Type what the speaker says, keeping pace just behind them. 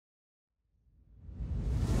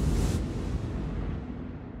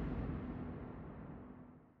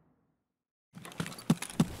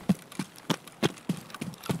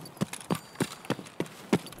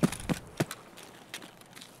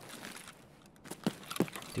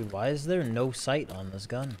Dude, why is there no sight on this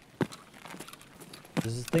gun?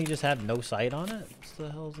 Does this thing just have no sight on it? What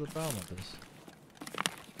the hell's the problem with this?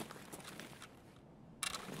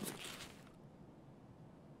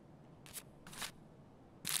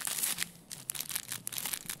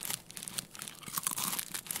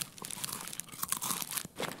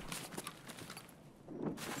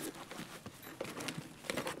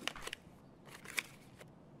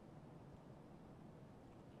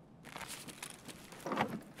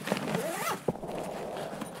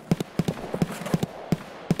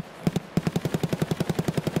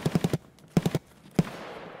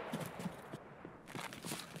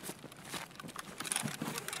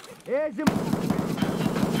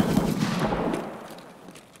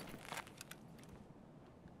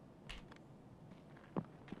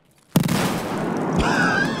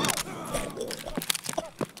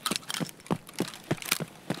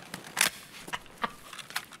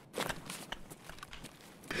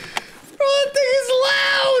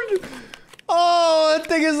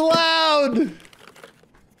 Thing is loud.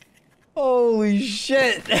 Holy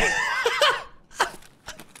shit.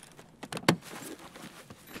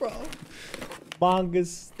 Bro.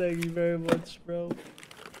 Mongus, thank you very much, bro.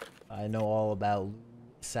 I know all about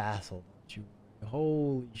Sassel, don't you?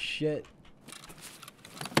 Holy shit.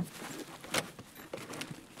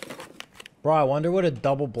 Bro, I wonder what a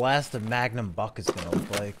double blast of Magnum Buck is gonna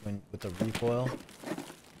look like with the recoil.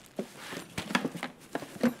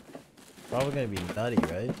 Probably gonna be nutty,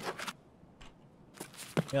 right?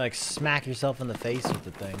 You like smack yourself in the face with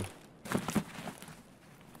the thing.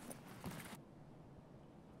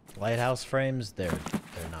 Lighthouse frames, they're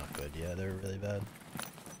not good. Yeah, they're really bad.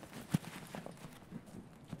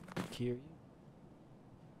 Here.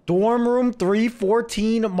 Dorm room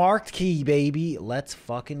 314 marked key, baby. Let's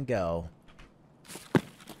fucking go.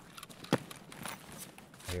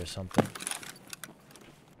 Here's something.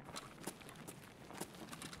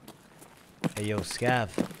 Hey, yo, Scav.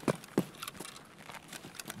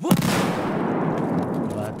 Well,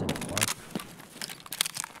 that didn't work.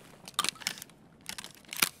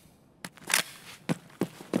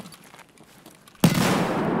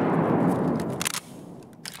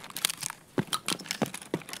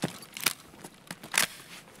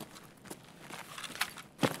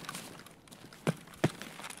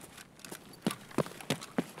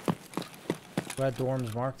 Got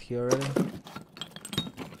dorms marked here already.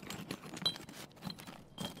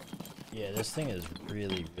 Yeah, this thing is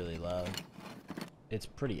really, really loud. It's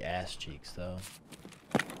pretty ass cheeks, though.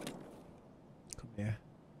 Come here.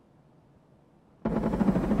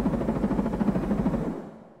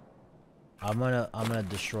 I'm gonna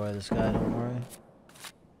destroy this guy, don't worry.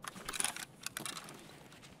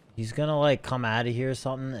 He's gonna, like, come out of here or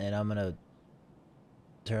something, and I'm gonna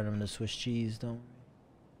turn him into Swiss cheese, don't worry.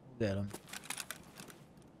 We'll get him.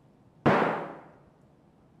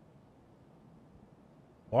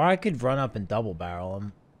 Or I could run up and double barrel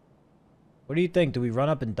him. What do you think? Do we run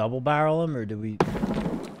up and double barrel him, or do we...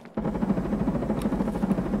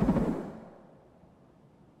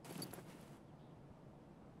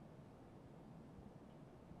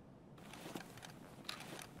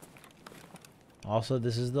 Also,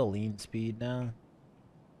 this is the lean speed now.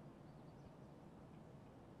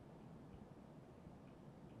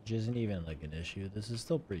 Which isn't even like an issue. This is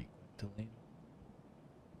still pretty quick to lean.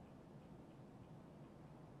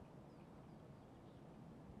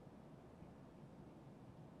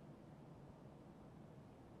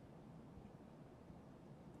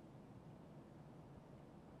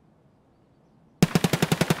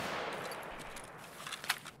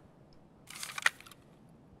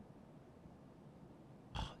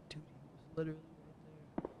 Literally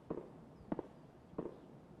right there.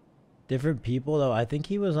 Different people though. I think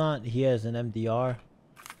he was on. He has an MDR.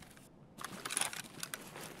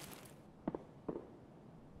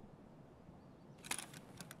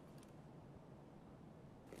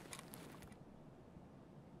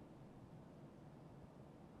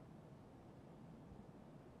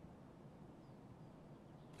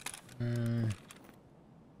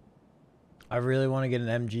 I really want to get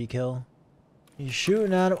an MG kill. He's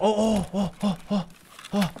shooting at him. Oh, oh, oh, oh, oh,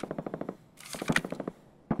 oh.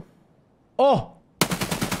 Oh!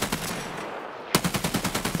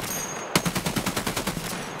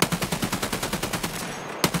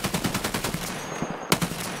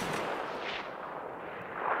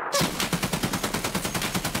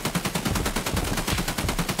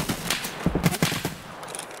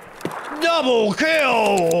 Double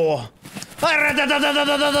kill!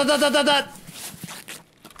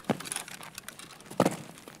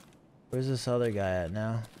 Where's this other guy at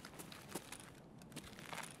now?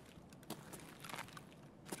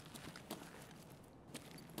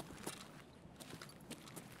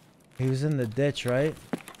 He was in the ditch, right?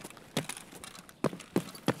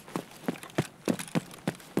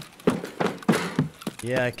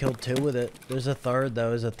 Yeah, I killed 2 with it. There's a third, though.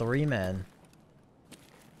 There's a 3-man.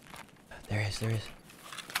 There is.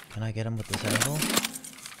 Can I get him with the saddle?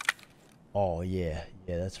 Oh, yeah.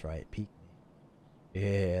 Yeah, that's right. Peek me.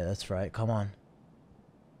 Yeah, that's right. Come on.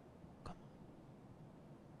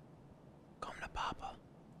 Come to Papa.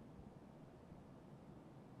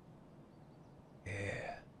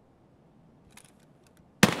 Yeah.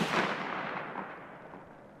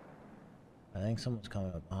 I think someone's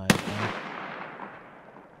coming up behind me.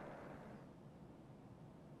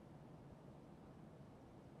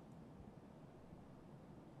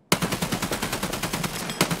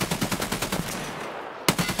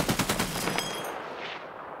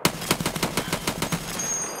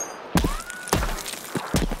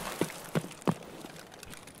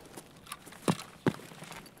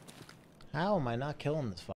 How am I not killing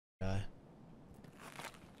this fucking guy?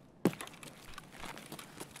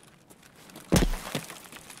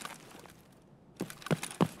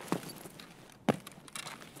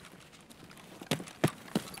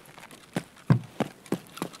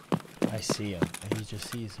 I see him. He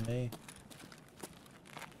just sees me.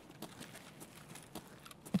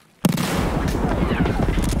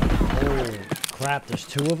 Oh, crap. There's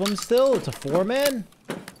 2 of them still? It's a 4-man?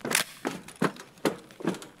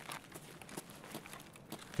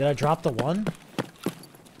 Did I drop the 1?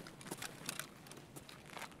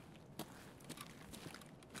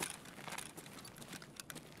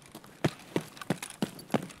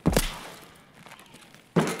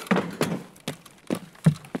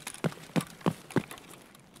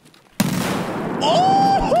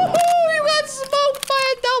 Oh! You got smoked by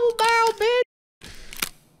a double barrel, bitch!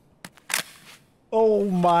 Oh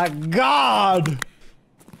my god!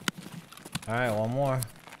 Alright, 1 more.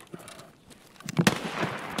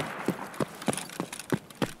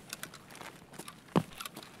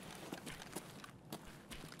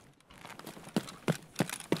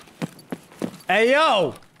 Hey,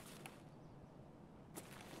 yo!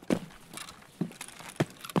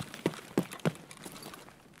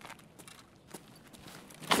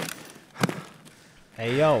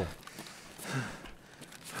 Hey, yo.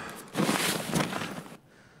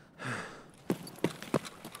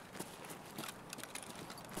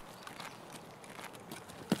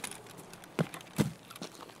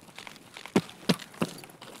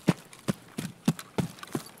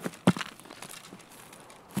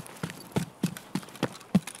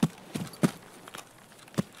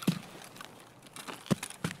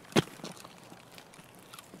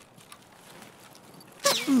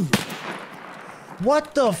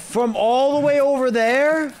 What the? From all the way over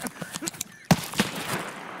there?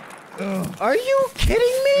 Are you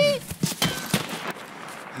kidding me?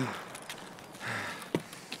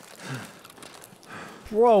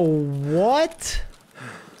 Bro, what?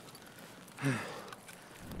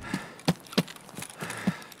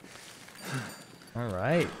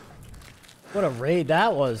 Alright. What a raid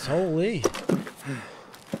that was, holy.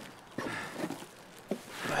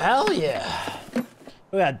 Hell yeah.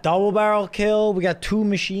 We got double barrel kill. We got 2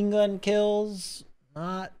 machine gun kills.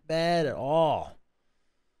 Not bad at all.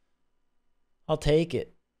 I'll take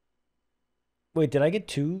it. Wait, did I get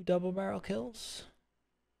 2 double barrel kills?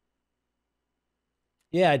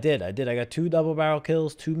 Yeah, I did. I got 2 double barrel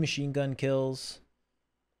kills, 2 machine gun kills.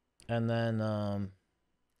 And then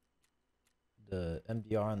the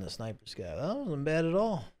MDR and the sniper scout. That wasn't bad at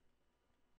all.